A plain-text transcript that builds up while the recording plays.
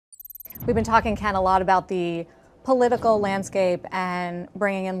We've been talking, Ken, a lot about the political landscape and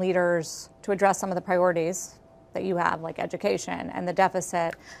bringing in leaders to address some of the priorities that you have, like education and the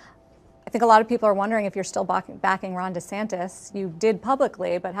deficit. I think a lot of people are wondering if you're still backing Ron DeSantis. You did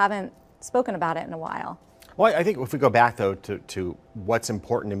publicly, but haven't spoken about it in a while. Well, I think if we go back, though, to what's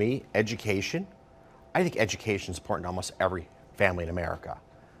important to me, education, I think education is important to almost every family in America.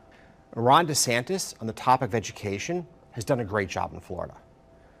 Ron DeSantis, on the topic of education, has done a great job in Florida.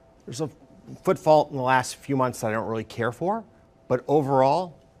 There's a foot fault in the last few months that I don't really care for, but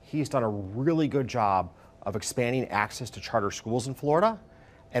overall, he's done a really good job of expanding access to charter schools in Florida,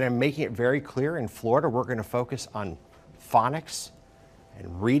 and I'm making it very clear in Florida we're going to focus on phonics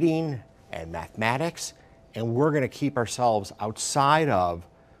and reading and mathematics, and we're going to keep ourselves outside of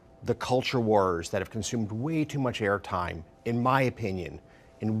the culture wars that have consumed way too much airtime, in my opinion,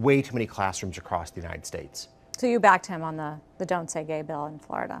 in way too many classrooms across the United States. So you backed him on the Don't Say Gay bill in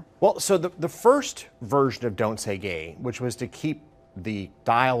Florida. Well, so the first version of Don't Say Gay, which was to keep the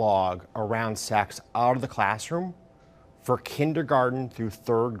dialogue around sex out of the classroom for kindergarten through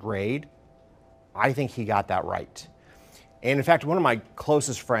third grade, I think he got that right. And in fact, one of my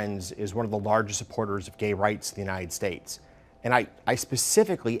closest friends is one of the largest supporters of gay rights in the United States. And I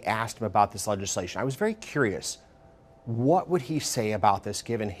specifically asked him about this legislation. I was very curious, what would he say about this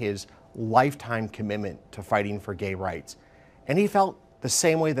given his lifetime commitment to fighting for gay rights? And he felt the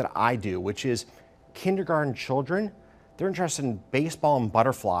same way that I do, which is kindergarten children, they're interested in baseball and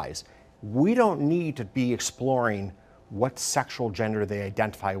butterflies. We don't need to be exploring what sexual gender they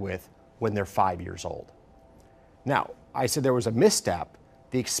identify with when they're 5 years old. Now, I said there was a misstep.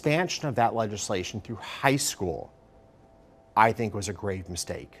 The expansion of that legislation through high school, I think, was a grave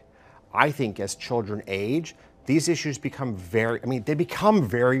mistake. I think as children age, these issues become they become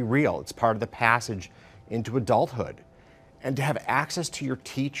very real. It's part of the passage into adulthood. And to have access to your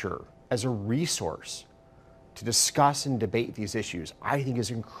teacher as a resource to discuss and debate these issues, I think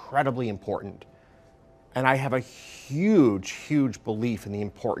is incredibly important. And I have a huge, huge belief in the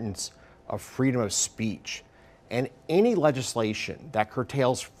importance of freedom of speech. And any legislation that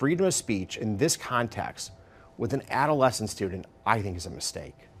curtails freedom of speech in this context with an adolescent student, I think is a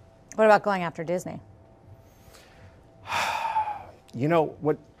mistake. What about going after Disney? You know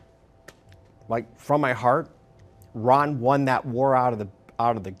what, like from my heart, Ron won that war out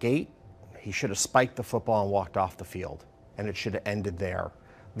of the gate. He should have spiked the football and walked off the field, and it should have ended there.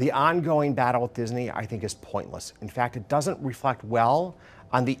 The ongoing battle with Disney, I think, is pointless. In fact, it doesn't reflect well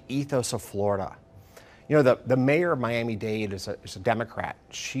on the ethos of Florida. You know, the mayor of Miami-Dade is a Democrat.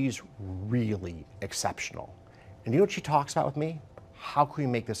 She's really exceptional. And you know what she talks about with me? How can we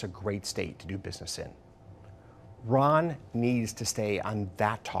make this a great state to do business in? Ron needs to stay on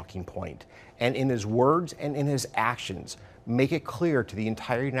that talking point, and in his words and in his actions, make it clear to the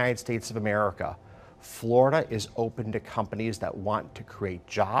entire United States of America, Florida is open to companies that want to create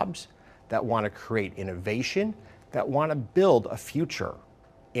jobs, that want to create innovation, that want to build a future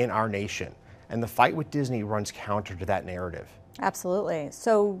in our nation. And the fight with Disney runs counter to that narrative. Absolutely.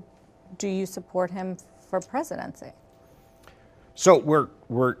 So do you support him for presidency? So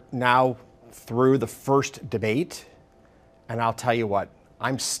we're now through the first debate, and I'll tell you what,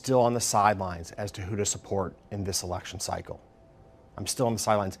 I'm still on the sidelines as to who to support in this election cycle. I'm still on the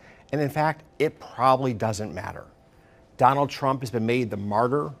sidelines. And in fact, it probably doesn't matter. Donald Trump has been made the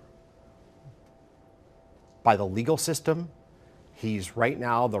martyr by the legal system. He's right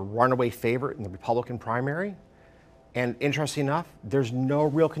now the runaway favorite in the Republican primary. And interesting enough, there's no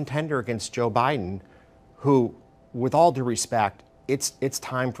real contender against Joe Biden, who, with all due respect, it's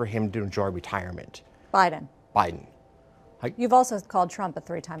time for him to enjoy retirement. Biden. You've also called Trump a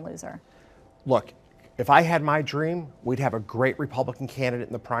three-time loser. Look, if I had my dream, we'd have a great Republican candidate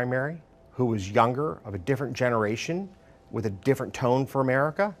in the primary who was younger, of a different generation, with a different tone for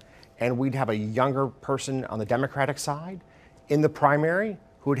America, and we'd have a younger person on the Democratic side in the primary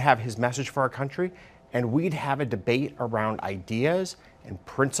who would have his message for our country, and we'd have a debate around ideas and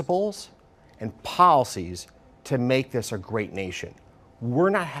principles and policies to make this a great nation.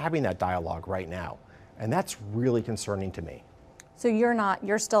 We're not having that dialogue right now, and that's really concerning to me. So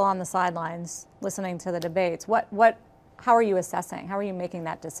you're still on the sidelines listening to the debates. How are you assessing? How are you making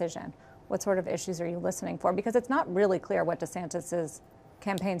that decision? What sort of issues are you listening for? Because it's not really clear what DeSantis's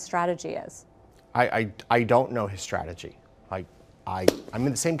campaign strategy is. I don't know his strategy. I'm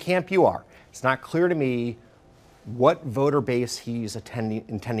in the same camp you are. It's not clear to me what voter base he's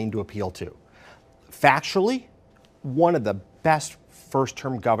intending to appeal to. Factually, one of the best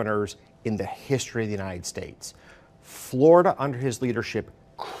first-term governors in the history of the United States. Florida, under his leadership,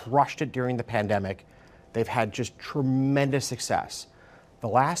 crushed it during the pandemic. They've had just tremendous success. the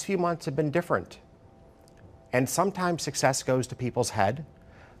last few months have been different. And sometimes success goes to people's head.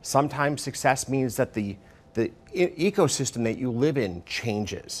 Sometimes success means that the ecosystem that you live in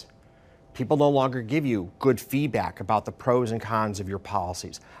changes. People no longer give you good feedback about the pros and cons of your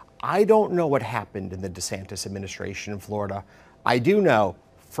policies. I don't know what happened in the DeSantis administration in Florida. I do know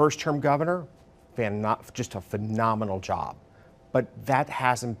first-term governor, just a phenomenal job. But that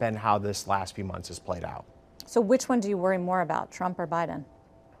hasn't been how this last few months has played out. So which one do you worry more about, Trump or Biden?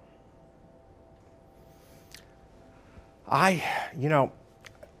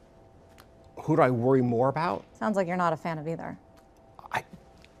 Who do I worry more about? Sounds like you're not a fan of either.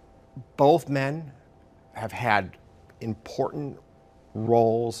 Both men have had important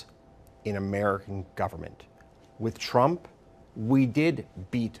roles in American government. With Trump, we did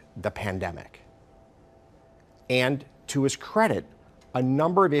beat the pandemic. And to his credit, a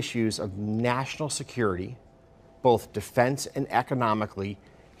number of issues of national security, both defense and economically,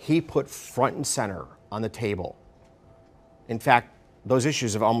 he put front and center on the table. In fact, those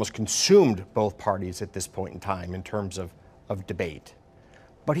issues have almost consumed both parties at this point in time in terms of debate.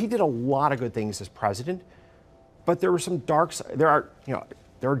 But he did a lot of good things as president, but there were some there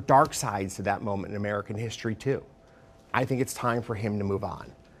are dark sides to that moment in American history too. I think it's time for him to move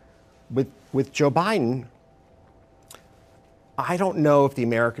on. With Joe Biden, I don't know if the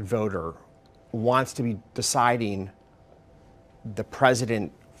American voter wants to be deciding the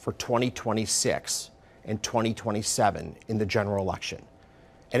president for 2026 and 2027 in the general election.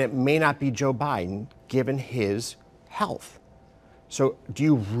 And it may not be Joe Biden, given his health. So do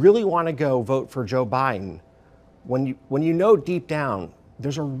you really want to go vote for Joe Biden when you know deep down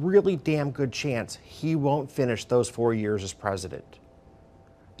there's a really damn good chance he won't finish those 4 years as president?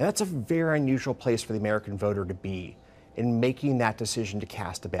 And that's a very unusual place for the American voter to be in making that decision to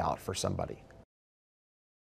cast a ballot for somebody.